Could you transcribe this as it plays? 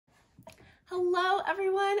Hello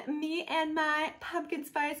everyone, me and my pumpkin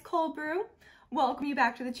spice cold brew. Welcome you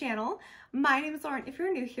back to the channel. My name is Lauren if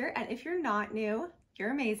you're new here, and if you're not new,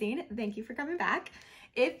 you're amazing. Thank you for coming back.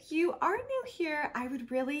 If you are new here, I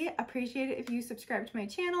would really appreciate it if you subscribe to my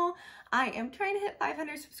channel. I am trying to hit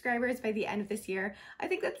 500 subscribers by the end of this year. I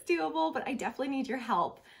think that's doable, but I definitely need your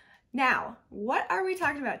help. Now, what are we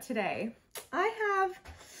talking about today? I have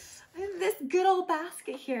this good old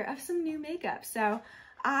basket here of some new makeup. So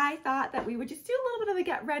I thought that we would just do a little bit of a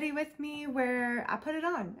get ready with me where I put it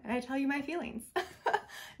on and I tell you my feelings.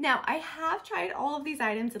 Now, I have tried all of these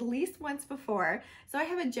items at least once before, so I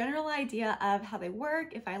have a general idea of how they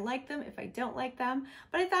work, if I like them, if I don't like them,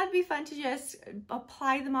 but I thought it'd be fun to just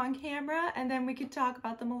apply them on camera and then we could talk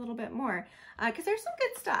about them a little bit more because there's some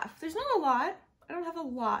good stuff. There's not a lot. I don't have a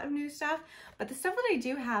lot of new stuff, but the stuff that I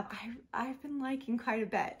do have, I've been liking quite a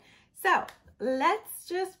bit. So let's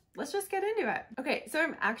just get into it. Okay, so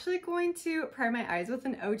I'm actually going to prime my eyes with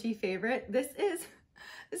an OG favorite. This is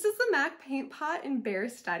the MAC Paint Pot in Bear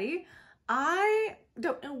Study. I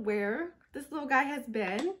don't know where this little guy has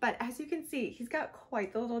been, but as you can see, he's got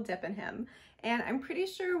quite the little dip in him. And I'm pretty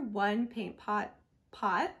sure one paint pot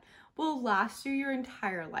will last you your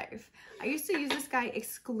entire life. I used to use this guy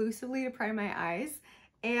exclusively to prime my eyes.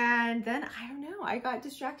 And then, I don't know, I got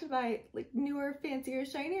distracted by like newer, fancier,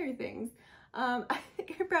 shinier things. I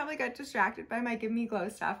think I probably got distracted by my Give Me Glow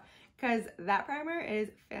stuff because that primer is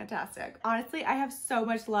fantastic. Honestly, I have so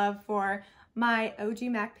much love for my OG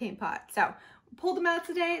MAC Paint Pot. So pulled him out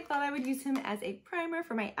today, thought I would use him as a primer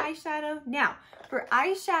for my eyeshadow. Now, for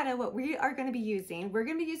eyeshadow, what we are going to be using, we're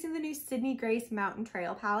going to be using the new Sydney Grace Mountain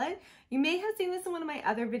Trail palette. You may have seen this in one of my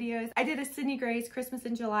other videos. I did a Sydney Grace Christmas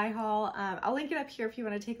in July haul. I'll link it up here if you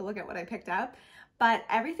want to take a look at what I picked up. But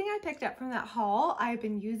everything I picked up from that haul, I've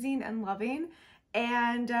been using and loving.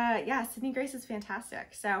 And yeah, Sydney Grace is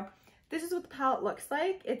fantastic. So this is what the palette looks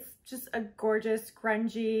like. It's just a gorgeous,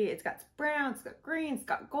 grungy, it's got brown, it's got green, it's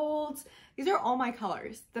got golds. These are all my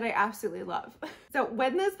colors that I absolutely love. So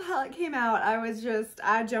when this palette came out,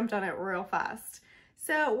 I jumped on it real fast.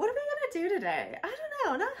 So what are we gonna do today? I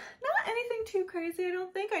don't know, not anything too crazy, I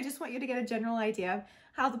don't think. I just want you to get a general idea of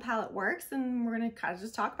how the palette works and we're gonna kind of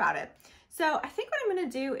just talk about it. So I think what I'm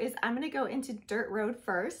gonna do is I'm gonna go into Dirt Road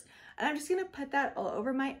first, and I'm just gonna put that all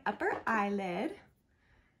over my upper eyelid.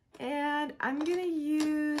 And I'm gonna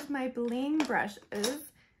use my Blinc brushes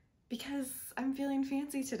because I'm feeling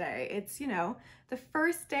fancy today. It's, you know, the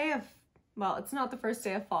first day of, well, it's not the first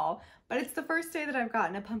day of fall, but it's the first day that I've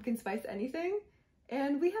gotten a pumpkin spice anything,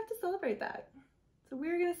 and we have to celebrate that. So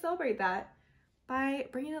we're gonna celebrate that by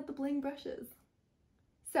bringing out the Blinc brushes.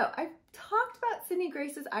 So I've talked about Sydney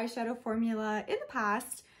Grace's eyeshadow formula in the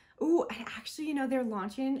past. Ooh, and actually, you know, they're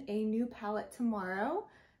launching a new palette tomorrow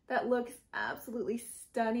that looks absolutely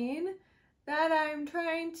stunning that I'm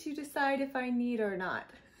trying to decide if I need or not.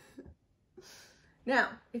 Now,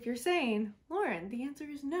 if you're saying, Lauren, the answer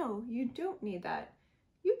is no, you don't need that,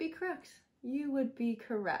 you'd be correct. You would be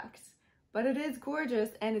correct. But it is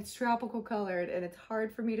gorgeous and it's tropical colored and it's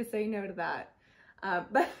hard for me to say no to that.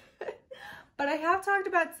 But I have talked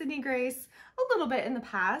about Sydney Grace a little bit in the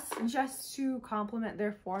past just to complement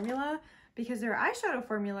their formula because their eyeshadow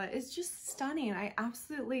formula is just stunning. I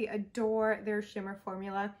absolutely adore their shimmer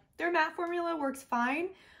formula. Their matte formula works fine.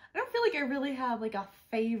 I don't feel like I really have like a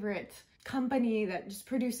favorite company that just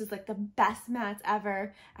produces like the best mattes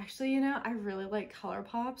ever. Actually, you know, I really like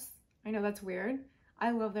ColourPop's. I know that's weird.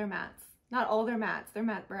 I love their mattes. Not all their mattes, they're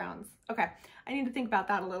matte browns. Okay, I need to think about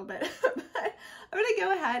that a little bit. But I'm gonna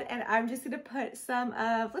go ahead and I'm just gonna put some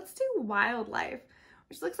of, let's do Wildlife,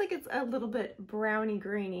 which looks like it's a little bit browny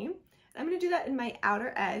greeny. I'm gonna do that in my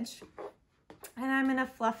outer edge and I'm gonna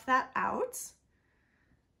fluff that out.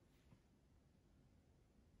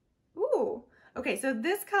 Ooh, okay, so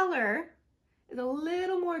this color is a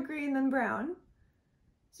little more green than brown.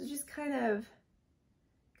 So just kind of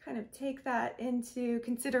take that into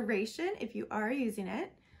consideration if you are using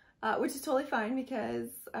it, which is totally fine because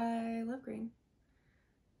I love green.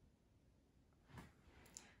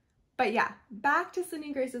 But yeah, back to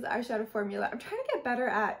Sydney Grace's eyeshadow formula. I'm trying to get better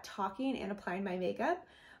at talking and applying my makeup,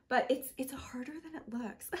 but it's harder than it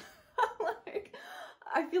looks. Like,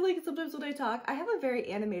 I feel like sometimes when I talk, I have a very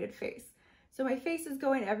animated face. So my face is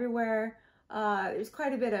going everywhere. There's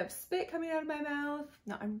quite a bit of spit coming out of my mouth.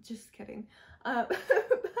 No, I'm just kidding. But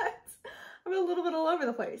I'm a little bit all over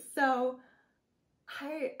the place. So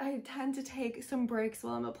I tend to take some breaks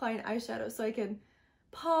while I'm applying eyeshadow so I can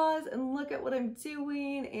pause and look at what I'm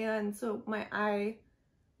doing, and so my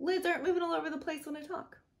eyelids aren't moving all over the place when I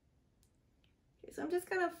talk. Okay, so I'm just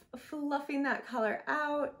kind of fluffing that color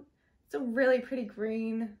out. It's a really pretty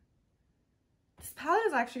green. This palette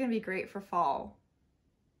is actually gonna be great for fall.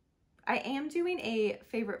 I am doing a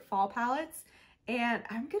favorite fall palettes, and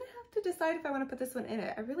I'm gonna have to decide if I want to put this one in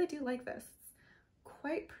it. I really do like this. It's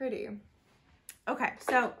quite pretty. Okay,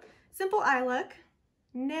 so simple eye look.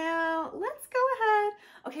 Now let's go ahead.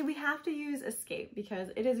 Okay, we have to use Escape because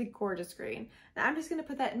it is a gorgeous green. Now I'm just gonna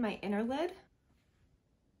put that in my inner lid.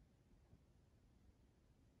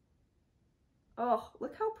 Oh,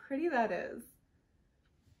 look how pretty that is.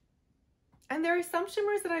 And there are some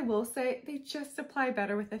shimmers that I will say, they just apply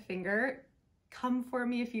better with a finger. Come for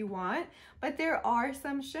me if you want. But there are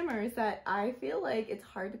some shimmers that I feel like it's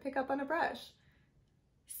hard to pick up on a brush.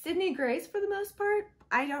 Sydney Grace, for the most part,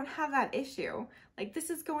 I don't have that issue. Like, this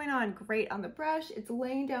is going on great on the brush. It's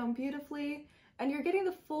laying down beautifully, and you're getting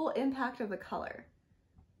the full impact of the color.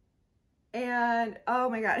 And oh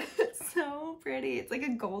my God, it's so pretty. It's like a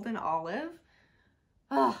golden olive.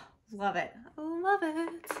 Oh, love it. Love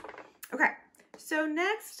it. Okay, so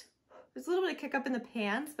next, there's a little bit of kick up in the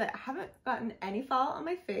pants, but I haven't gotten any fallout on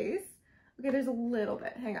my face. Okay, there's a little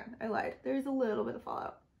bit. Hang on, I lied. There's a little bit of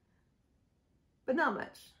fallout, but not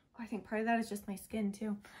much. Oh, I think part of that is just my skin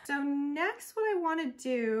too. So next, what I want to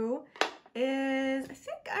do is, I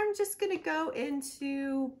think I'm just going to go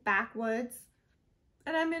into Backwoods,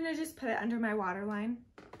 and I'm going to just put it under my waterline.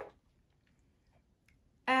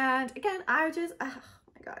 And again, I just, oh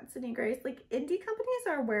my God, Sydney Grace, like, indie companies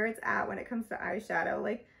are where it's at when it comes to eyeshadow.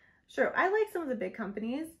 Like, sure, I like some of the big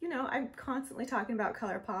companies. You know, I'm constantly talking about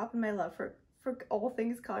ColourPop and my love for all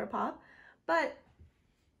things ColourPop, but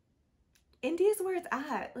indie is where it's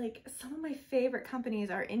at. Like, some of my favorite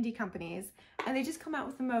companies are indie companies, and they just come out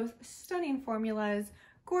with the most stunning formulas,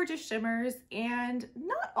 gorgeous shimmers, and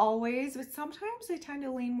not always, but sometimes they tend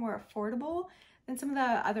to lean more affordable than some of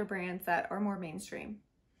the other brands that are more mainstream,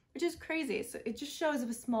 which is crazy. So it just shows if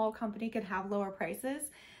a small company can have lower prices,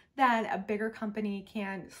 then a bigger company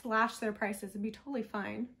can slash their prices and be totally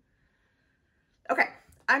fine. Okay,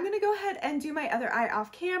 I'm gonna go ahead and do my other eye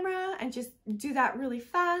off camera and just do that really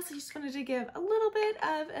fast. I just wanted to give a little bit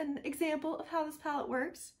of an example of how this palette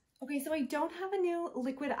works. Okay, so I don't have a new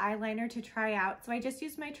liquid eyeliner to try out, so I just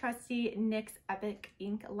used my trusty NYX Epic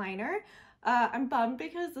Ink liner. I'm bummed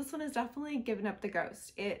because this one has definitely given up the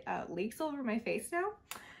ghost. It leaks all over my face now.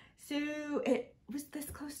 So it was this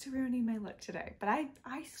close to ruining my look today, but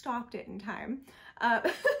I stopped it in time.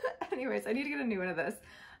 Anyways, I need to get a new one of this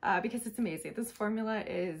because it's amazing. This formula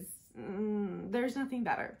is, there's nothing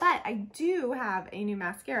better. But I do have a new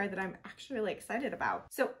mascara that I'm actually really excited about.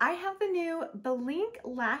 So I have the new Blinc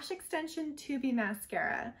Lash Extension Tubey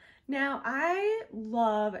Mascara. Now, I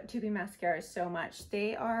love tubey mascaras so much.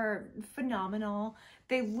 They are phenomenal.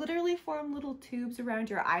 They literally form little tubes around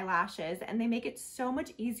your eyelashes, and they make it so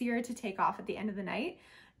much easier to take off at the end of the night.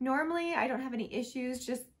 Normally, I don't have any issues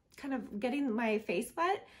just kind of getting my face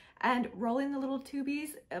wet and rolling the little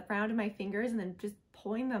tubies around in my fingers and then just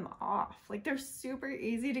pulling them off. Like, they're super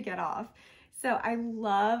easy to get off. So I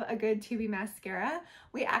love a good tubey mascara.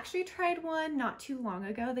 We actually tried one not too long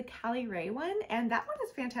ago, the Cali Ray one, and that one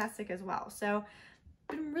is fantastic as well. So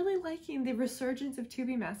I'm really liking the resurgence of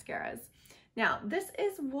tubey mascaras. Now, this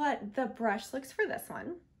is what the brush looks for this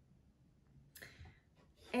one.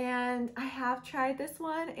 And I have tried this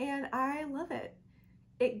one and I love it.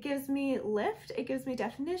 It gives me lift, it gives me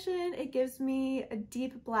definition, it gives me a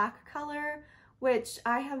deep black color, which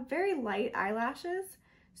I have very light eyelashes.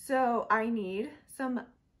 So I need some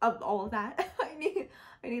of all of that. I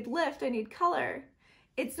need lift, I need color.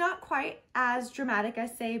 It's not quite as dramatic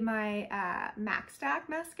as, say, my Max Stack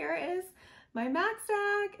mascara is. My Max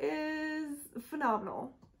Stack is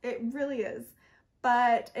phenomenal. It really is.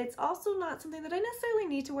 But it's also not something that I necessarily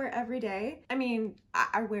need to wear every day. I mean,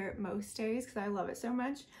 I wear it most days because I love it so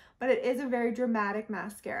much, but it is a very dramatic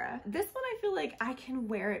mascara. This one, I feel like I can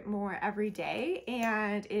wear it more every day,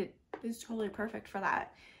 and it is totally perfect for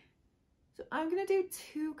that. So I'm gonna do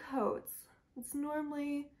 2 coats. It's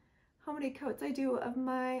normally how many coats I do of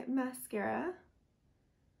my mascara.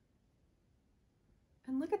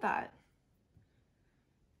 And look at that.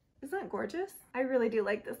 Isn't that gorgeous? I really do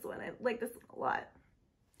like this one. I like this one a lot.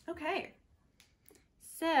 Okay,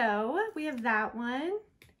 so we have that one.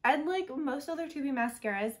 And like most other tubey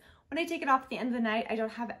mascaras, when I take it off at the end of the night, I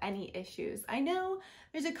don't have any issues. I know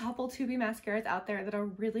there's a couple tubey mascaras out there that are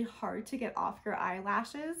really hard to get off your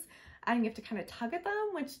eyelashes, and you have to kind of tug at them,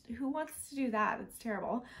 which who wants to do that? It's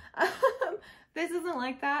terrible. This isn't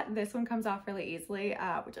like that. This one comes off really easily,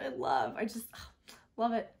 which I love. I just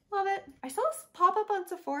love it. Love it. I saw this pop up on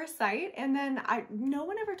Sephora's site, and then no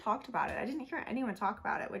one ever talked about it. I didn't hear anyone talk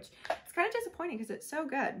about it, which is kind of disappointing because it's so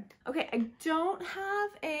good. Okay, I don't have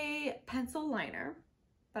a pencil liner,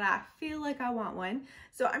 but I feel like I want one.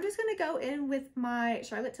 So I'm just gonna go in with my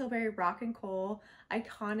Charlotte Tilbury Rock and Kohl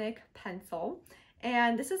Iconic Pencil.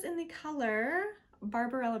 And this is in the color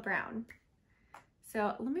Barbarella Brown.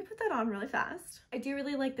 So let me put that on really fast. I do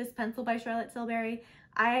really like this pencil by Charlotte Tilbury.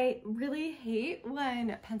 I really hate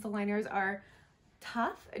when pencil liners are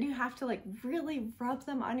tough and you have to like really rub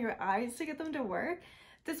them on your eyes to get them to work.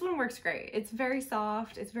 This one works great. It's very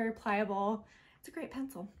soft, it's very pliable. It's a great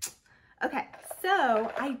pencil. Okay,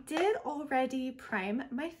 so I did already prime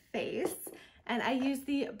my face and I used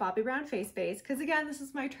the Bobbi Brown face base because again, this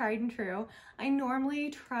is my tried and true. I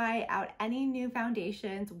normally try out any new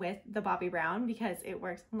foundations with the Bobbi Brown because it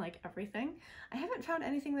works on like everything. I haven't found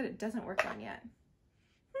anything that it doesn't work on yet.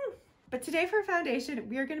 But today for foundation,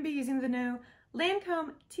 we are going to be using the new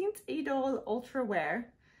Lancôme Teint Idole Ultra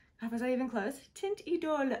Wear. Was I even close? Teint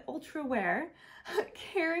Idole Ultra Wear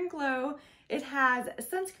Care and Glow. It has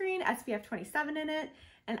sunscreen SPF 27 in it,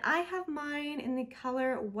 and I have mine in the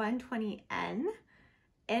color 120N.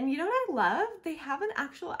 And you know what I love? They have an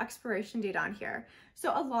actual expiration date on here.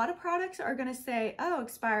 So a lot of products are gonna say, oh,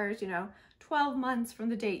 expires, you know, 12 months from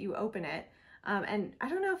the date you open it. And I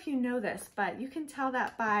don't know if you know this, but you can tell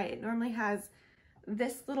that by, it normally has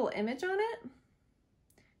this little image on it.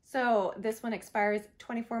 So this one expires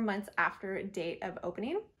 24 months after date of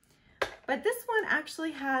opening. But this one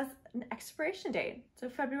actually has an expiration date, so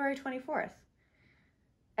February 24th.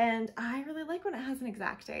 And I really like when it has an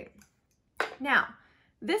exact date. Now,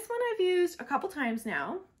 this one I've used a couple times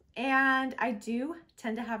now, and I do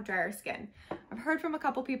tend to have drier skin. I've heard from a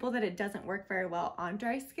couple people that it doesn't work very well on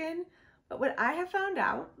dry skin, but what I have found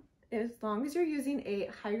out is as long as you're using a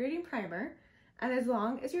hydrating primer, and as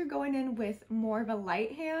long as you're going in with more of a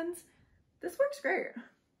light hand, this works great.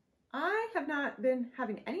 I have not been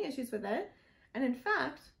having any issues with it. And in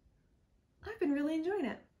fact, I've been really enjoying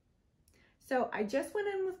it. So I just went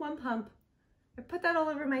in with one pump. I put that all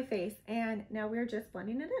over my face and now we're just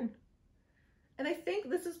blending it in. And I think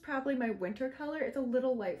this is probably my winter color. It's a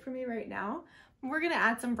little light for me right now. We're gonna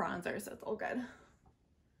add some bronzer, so it's all good.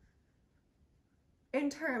 In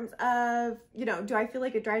terms of, you know, do I feel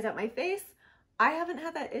like it dries out my face? I haven't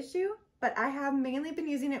had that issue, but I have mainly been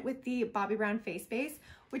using it with the Bobbi Brown face base,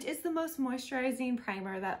 which is the most moisturizing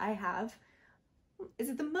primer that I have. Is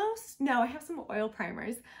it the most? No, I have some oil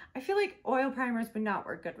primers. I feel like oil primers would not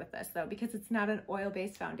work good with this though, because it's not an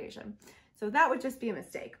oil-based foundation. So that would just be a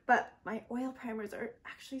mistake, but my oil primers are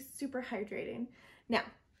actually super hydrating. Now,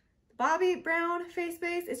 the Bobbi Brown face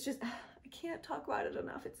base, it's just, I can't talk about it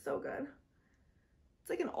enough. It's so good. It's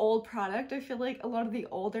like an old product. I feel like a lot of the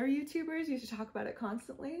older YouTubers used to talk about it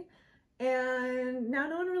constantly. And now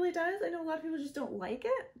no one really does. I know a lot of people just don't like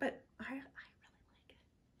it, but I really like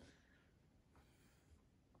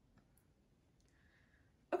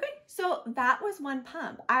it. Okay, so that was one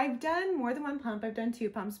pump. I've done more than one pump. I've done 2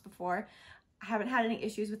 pumps before. I haven't had any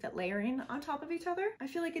issues with it layering on top of each other. I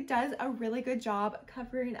feel like it does a really good job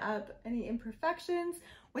covering up any imperfections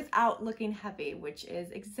without looking heavy, which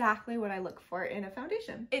is exactly what I look for in a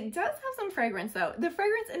foundation. It does have some fragrance though. The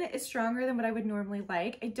fragrance in it is stronger than what I would normally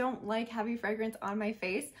like. I don't like heavy fragrance on my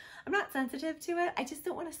face. I'm not sensitive to it. I just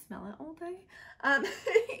don't want to smell it all day.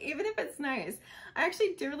 Even if it's nice. I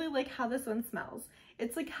actually do really like how this one smells.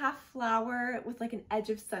 It's like half flower with like an edge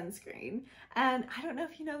of sunscreen. And I don't know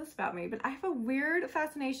if you know this about me, but I have a weird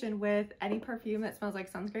fascination with any perfume that smells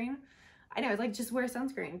like sunscreen. I know, it's like, just wear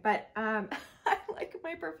sunscreen, but I like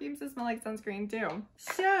my perfumes to smell like sunscreen too.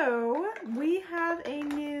 So we have a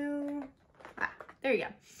new, there you go.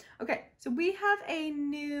 Okay, so we have a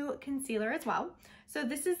new concealer as well. So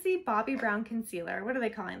this is the Bobbi Brown concealer. What are they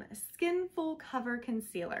calling this? Skin Full Cover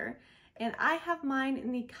Concealer. And I have mine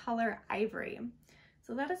in the color Ivory.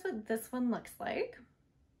 So that is what this one looks like.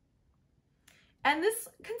 And this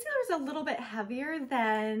concealer is a little bit heavier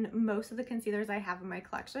than most of the concealers I have in my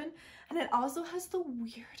collection. And it also has the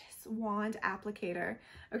weirdest wand applicator.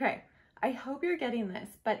 Okay, I hope you're getting this,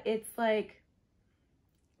 but it's like,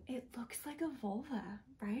 it looks like a vulva,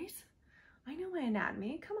 right? I know my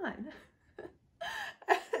anatomy, come on.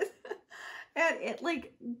 And it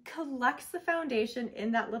like collects the foundation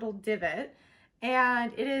in that little divot.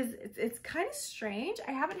 And it's kind of strange.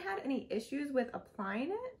 I haven't had any issues with applying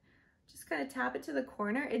it. Just kind of tap it to the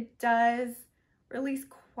corner. It does release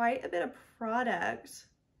quite a bit of product,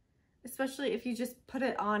 especially if you just put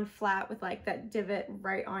it on flat with like that divot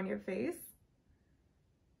right on your face.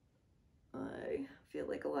 I feel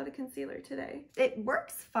like a lot of concealer today. It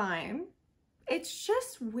works fine. It's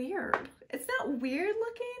just weird. It's not weird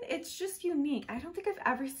looking, it's just unique. I don't think I've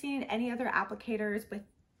ever seen any other applicators with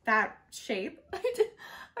that shape.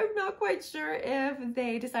 I'm not quite sure if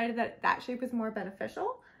they decided that that shape was more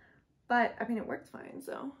beneficial, but I mean, it works fine,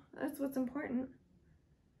 so that's what's important.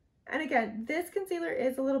 And again, this concealer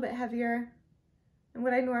is a little bit heavier than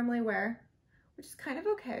what I normally wear, which is kind of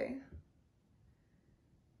okay,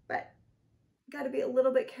 but gotta be a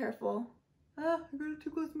little bit careful. Ah, I got it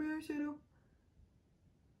too close to my eyeshadow.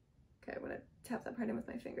 Okay, I'm gonna tap that part in with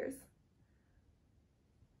my fingers.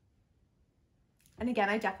 And again,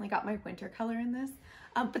 I definitely got my winter color in this,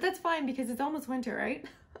 but that's fine because it's almost winter, right?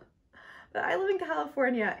 But I live in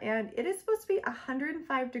California and it is supposed to be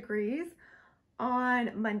 105 degrees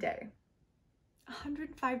on Monday.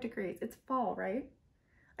 105 degrees, it's fall, right?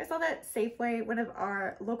 I saw that Safeway, one of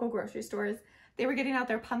our local grocery stores, they were getting out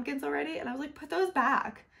their pumpkins already, and I was like, put those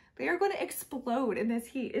back. They are going to explode in this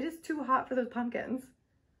heat. It is too hot for those pumpkins.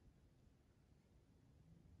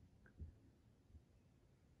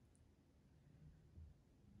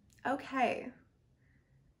 Okay.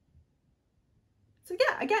 So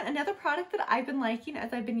yeah, again, another product that I've been liking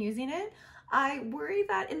as I've been using it. I worry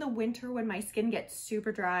that in the winter when my skin gets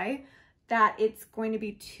super dry, that it's going to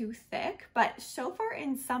be too thick, but so far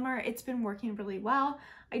in summer, it's been working really well.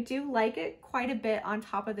 I do like it quite a bit on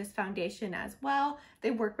top of this foundation as well.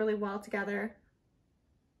 They work really well together.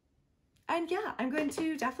 And yeah, I'm going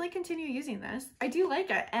to definitely continue using this. I do like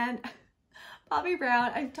it. And Bobbi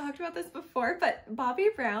Brown, I've talked about this before, but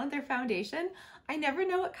Bobbi Brown, their foundation, I never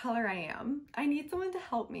know what color I am. I need someone to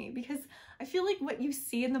help me because I feel like what you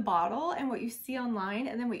see in the bottle and what you see online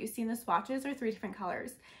and then what you see in the swatches are 3 different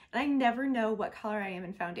colors. And I never know what color I am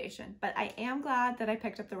in foundation, but I am glad that I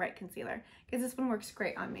picked up the right concealer because this one works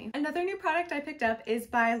great on me. Another new product I picked up is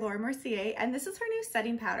by Mercier, and this is her new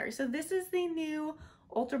setting powder. So this is the new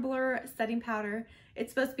Ultra Blur setting powder.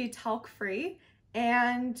 It's supposed to be talc-free.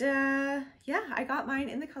 And yeah, I got mine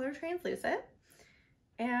in the color translucent.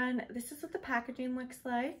 And this is what the packaging looks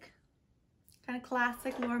like. Kind of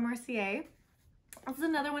classic Mercier. This is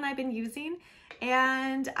another one I've been using.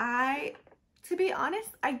 And to be honest,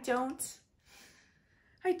 I don't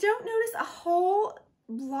notice a whole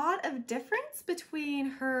lot of difference between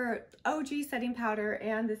her OG setting powder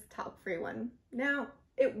and this talc-free one. Now,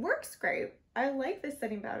 it works great. I like this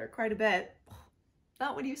setting powder quite a bit.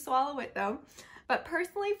 Not when you swallow it though. But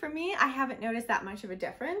personally, for me, I haven't noticed that much of a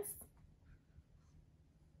difference.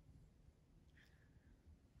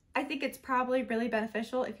 I think it's probably really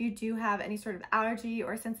beneficial if you do have any sort of allergy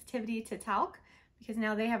or sensitivity to talc, because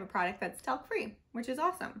now they have a product that's talc-free, which is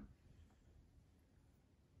awesome.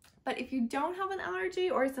 But if you don't have an allergy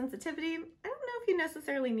or a sensitivity, I don't know if you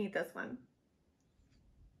necessarily need this one.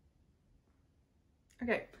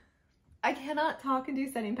 Okay, I cannot talk and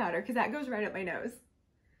do setting powder because that goes right up my nose.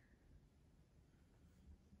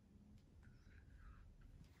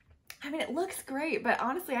 I mean, it looks great, but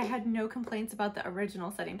honestly, I had no complaints about the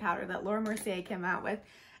original setting powder that Mercier came out with.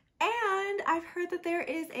 And I've heard that there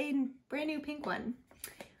is a brand new pink one.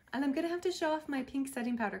 And I'm gonna have to show off my pink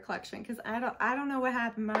setting powder collection because I don't know what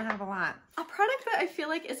happened, but I have a lot. A product that I feel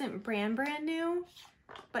like isn't brand new,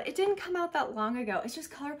 but it didn't come out that long ago. It's just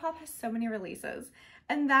ColourPop has so many releases.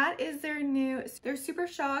 And that is their Super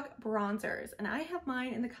Shock bronzers. And I have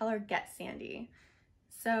mine in the color Get Sandy.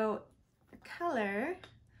 So the color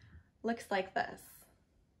looks like this.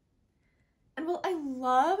 And well, I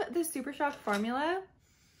love the Super Shock formula.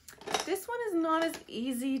 This one is not as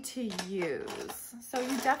easy to use. So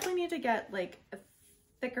you definitely need to get like a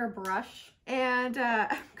thicker brush. And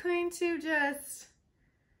I'm going to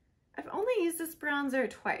I've only used this bronzer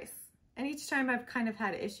twice. And each time I've kind of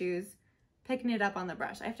had issues picking it up on the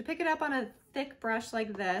brush. I have to pick it up on a thick brush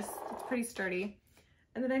like this. It's pretty sturdy.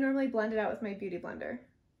 And then I normally blend it out with my beauty blender.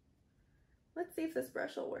 Let's see if this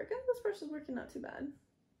brush will work. This brush is working not too bad.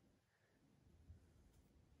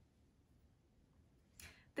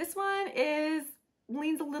 This one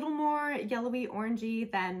leans a little more yellowy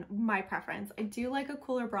orangey than my preference. I do like a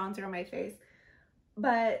cooler bronzer on my face,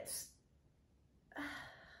 but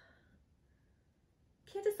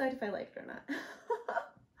can't decide if I like it or not.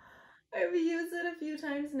 I've used it a few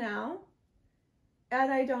times now,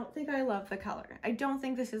 and I don't think I love the color. I don't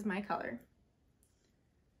think this is my color.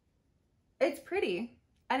 It's pretty,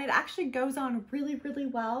 and it actually goes on really, really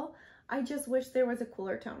well. I just wish there was a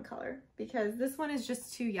cooler tone color because this one is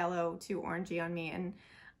just too yellow, too orangey on me, and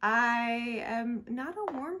I am not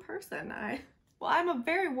a warm person. Well, I'm a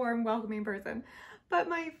very warm, welcoming person, but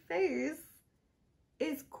my face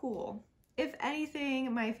is cool. If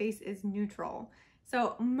anything, my face is neutral.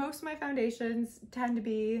 So most of my foundations tend to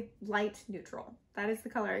be light neutral. That is the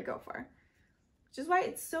color I go for. Which is why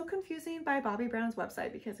it's so confusing by Bobbi Brown's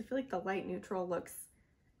website because I feel like the light neutral looks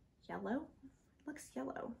yellow. It looks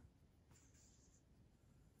yellow.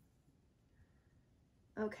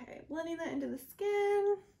 Okay, blending that into the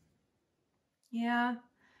skin. Yeah,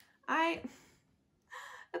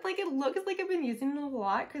 it's like, it looks like I've been using it a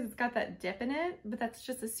lot because it's got that dip in it, but that's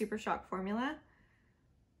just a Super Shock formula.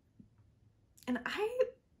 And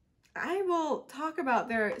I will talk about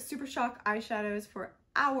their Super Shock eyeshadows for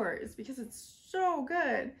hours because it's so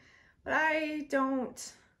good, but I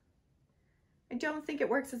don't think it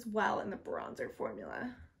works as well in the bronzer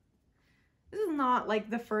formula. This is not like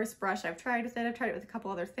the first brush I've tried with it. I've tried it with a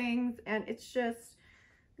couple other things, and it's just,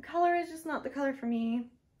 the color is just not the color for me.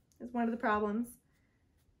 It's one of the problems.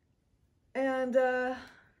 And I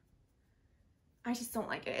just don't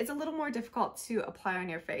like it. It's a little more difficult to apply on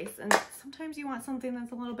your face, and sometimes you want something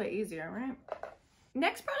that's a little bit easier, right?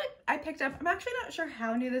 Next product I picked up, I'm actually not sure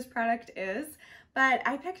how new this product is, but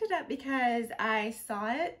I picked it up because I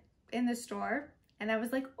saw it in the store and I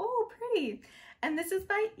was like, oh, pretty. And this is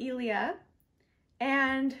by Ilia.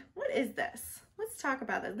 And what is this? Let's talk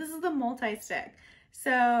about this. This is the multi-stick.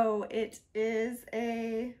 So it is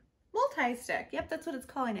a multi-stick. Yep, that's what it's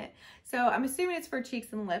calling it. So I'm assuming it's for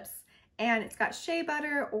cheeks and lips. And it's got shea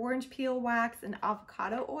butter, orange peel wax, and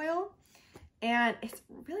avocado oil. And it's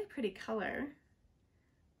a really pretty color.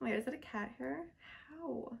 Wait, is that a cat hair?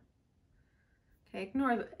 How? Okay,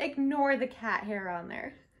 ignore the cat hair on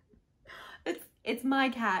there. It's my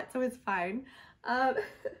cat, so it's fine.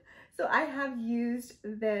 So I have used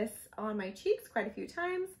this on my cheeks quite a few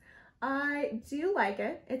times. I do like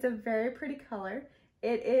it. It's a very pretty color.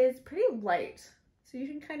 It is pretty light, so you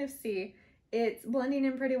can kind of see it's blending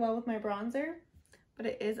in pretty well with my bronzer, but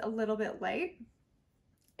it is a little bit light.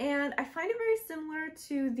 And I find it very similar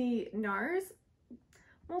to the NARS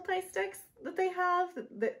multi-sticks that they have,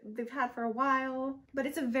 that they've had for a while, but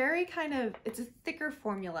it's a very it's a thicker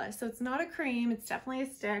formula. So it's not a cream, it's definitely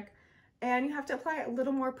a stick, and you have to apply a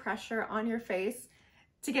little more pressure on your face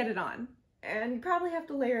to get it on. And you probably have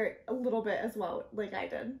to layer it a little bit as well, like I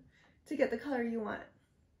did, to get the color you want.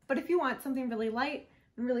 But if you want something really light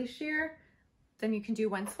and really sheer, then you can do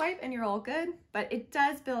one swipe and you're all good, but it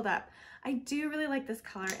does build up. I do really like this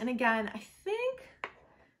color. And again, I think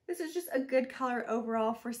this is just a good color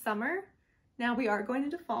overall for summer. Now we are going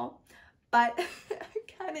into fall, but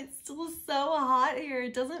again, it's still so hot here.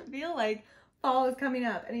 It doesn't feel like fall is coming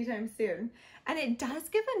up anytime soon. And it does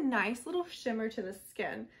give a nice little shimmer to the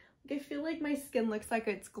skin. Like, I feel like my skin looks like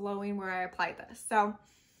it's glowing where I applied this. So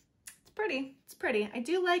it's pretty, it's pretty. I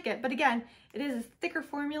do like it, but again, it is a thicker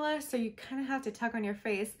formula, so you kind of have to tug on your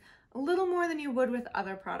face a little more than you would with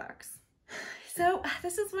other products. So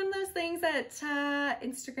this is one of those things that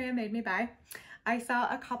Instagram made me buy. I saw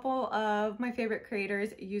a couple of my favorite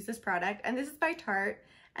creators use this product, and this is by Tarte,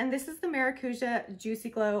 and this is the Maracuja Juicy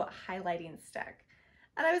Glow Highlighting Stick.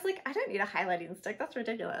 And I was like, I don't need a highlighting stick, that's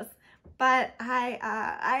ridiculous. But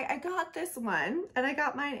I got this one, and I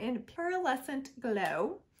got mine in Pearlescent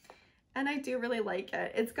Glow, and I do really like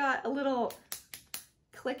it. It's got a little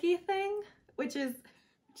clicky thing, which is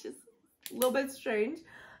just a little bit strange.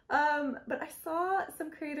 But I saw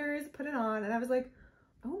some creators put it on, and I was like,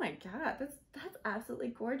 oh my god, that's absolutely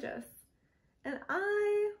gorgeous. And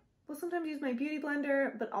I will sometimes use my beauty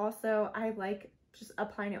blender, but also I like just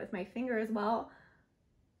applying it with my finger as well.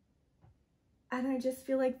 And I just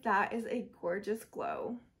feel like that is a gorgeous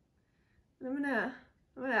glow. And I'm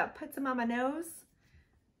gonna put some on my nose,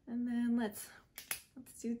 and then let's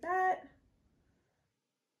do that.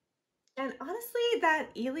 And honestly, that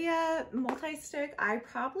Ilia multi-stick, I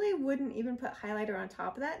probably wouldn't even put highlighter on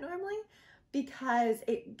top of that normally because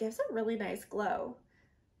it gives a really nice glow.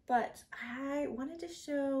 But I wanted to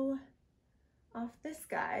show off this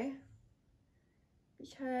guy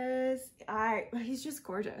because he's just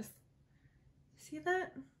gorgeous. See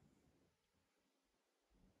that?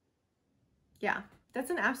 Yeah, that's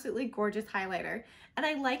an absolutely gorgeous highlighter. And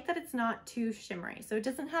I like that it's not too shimmery. So it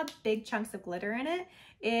doesn't have big chunks of glitter in it.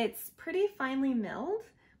 It's pretty finely milled,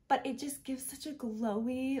 but it just gives such a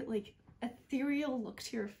glowy, like ethereal look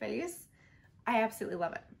to your face. I absolutely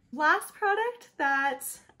love it. Last product that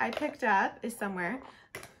I picked up is somewhere,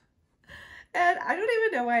 and I don't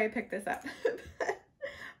even know why I picked this up,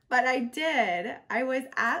 but I did. I was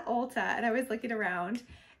at Ulta and I was looking around,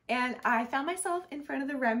 and I found myself in front of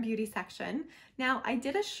the R.E.M beauty section. Now, I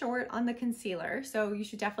did a short on the concealer, so you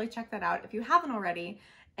should definitely check that out if you haven't already.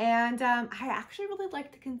 And I actually really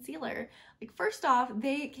liked the concealer. Like, first off,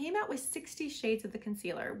 they came out with 60 shades of the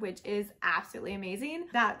concealer, which is absolutely amazing.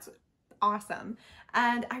 That's awesome.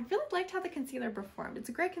 And I really liked how the concealer performed. It's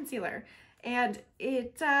a great concealer. And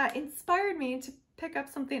it inspired me to pick up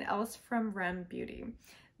something else from R.E.M Beauty.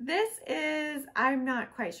 This is, I'm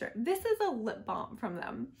not quite sure. This is a lip balm from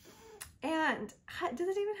them. And does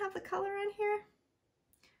it even have the color in here?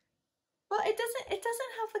 Well, it doesn't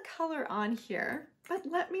have the color on here, but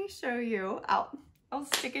let me show you. I'll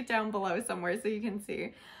stick it down below somewhere so you can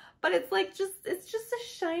see. But it's like it's just a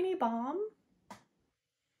shiny balm.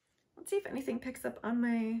 Let's see if anything picks up on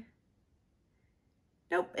my,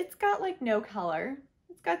 nope, it's got like no color.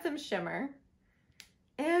 It's got some shimmer.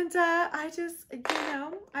 And I just, you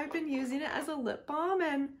know, I've been using it as a lip balm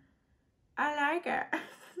and I like it.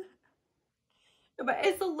 But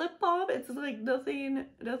it's a lip balm. It's like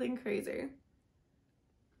nothing crazy.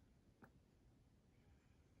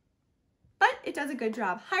 But it does a good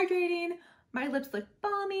job hydrating. My lips look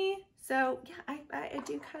balmy. So yeah, I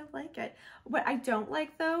do kind of like it. What I don't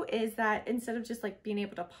like though is that instead of just like being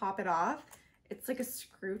able to pop it off, it's like a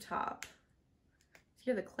screw top.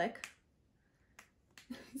 Hear the click?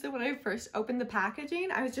 So when I first opened the packaging,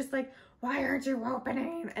 I was just like, why aren't you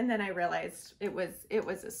opening? And then I realized it was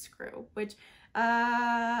a screw, which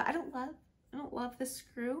I don't love the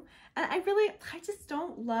screw. And I just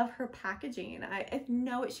don't love her packaging. I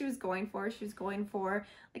know what she was going for. She was going for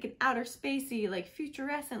like an outer spacey, like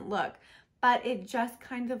futurescent look, but it just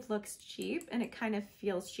kind of looks cheap and it kind of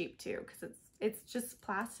feels cheap too, because it's just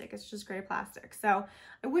plastic. It's just gray plastic. So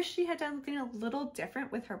I wish she had done something a little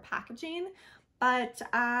different with her packaging. But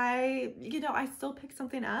I still picked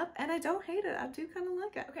something up and I don't hate it. I do kind of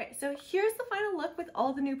like it. Okay, so here's the final look with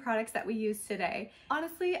all the new products that we used today.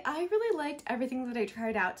 Honestly, I really liked everything that I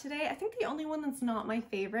tried out today. I think the only one that's not my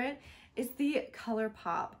favorite is the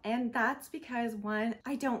ColourPop. And that's because one,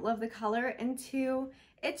 I don't love the color, and two,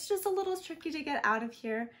 it's just a little tricky to get out of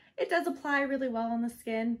here. It does apply really well on the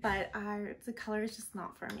skin, but the color is just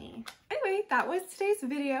not for me. Anyway, that was today's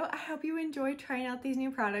video. I hope you enjoyed trying out these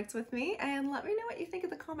new products with me, and let me know what you think in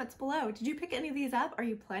the comments below. Did you pick any of these up? Are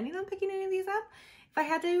you planning on picking any of these up? If I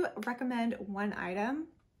had to recommend one item,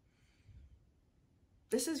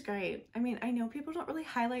 this is great. I mean, I know people don't really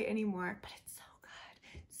highlight anymore, but it's so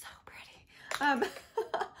good. It's so pretty.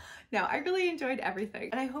 No, I really enjoyed everything,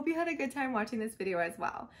 and I hope you had a good time watching this video as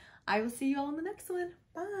well. I will see you all in the next one.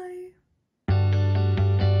 Bye.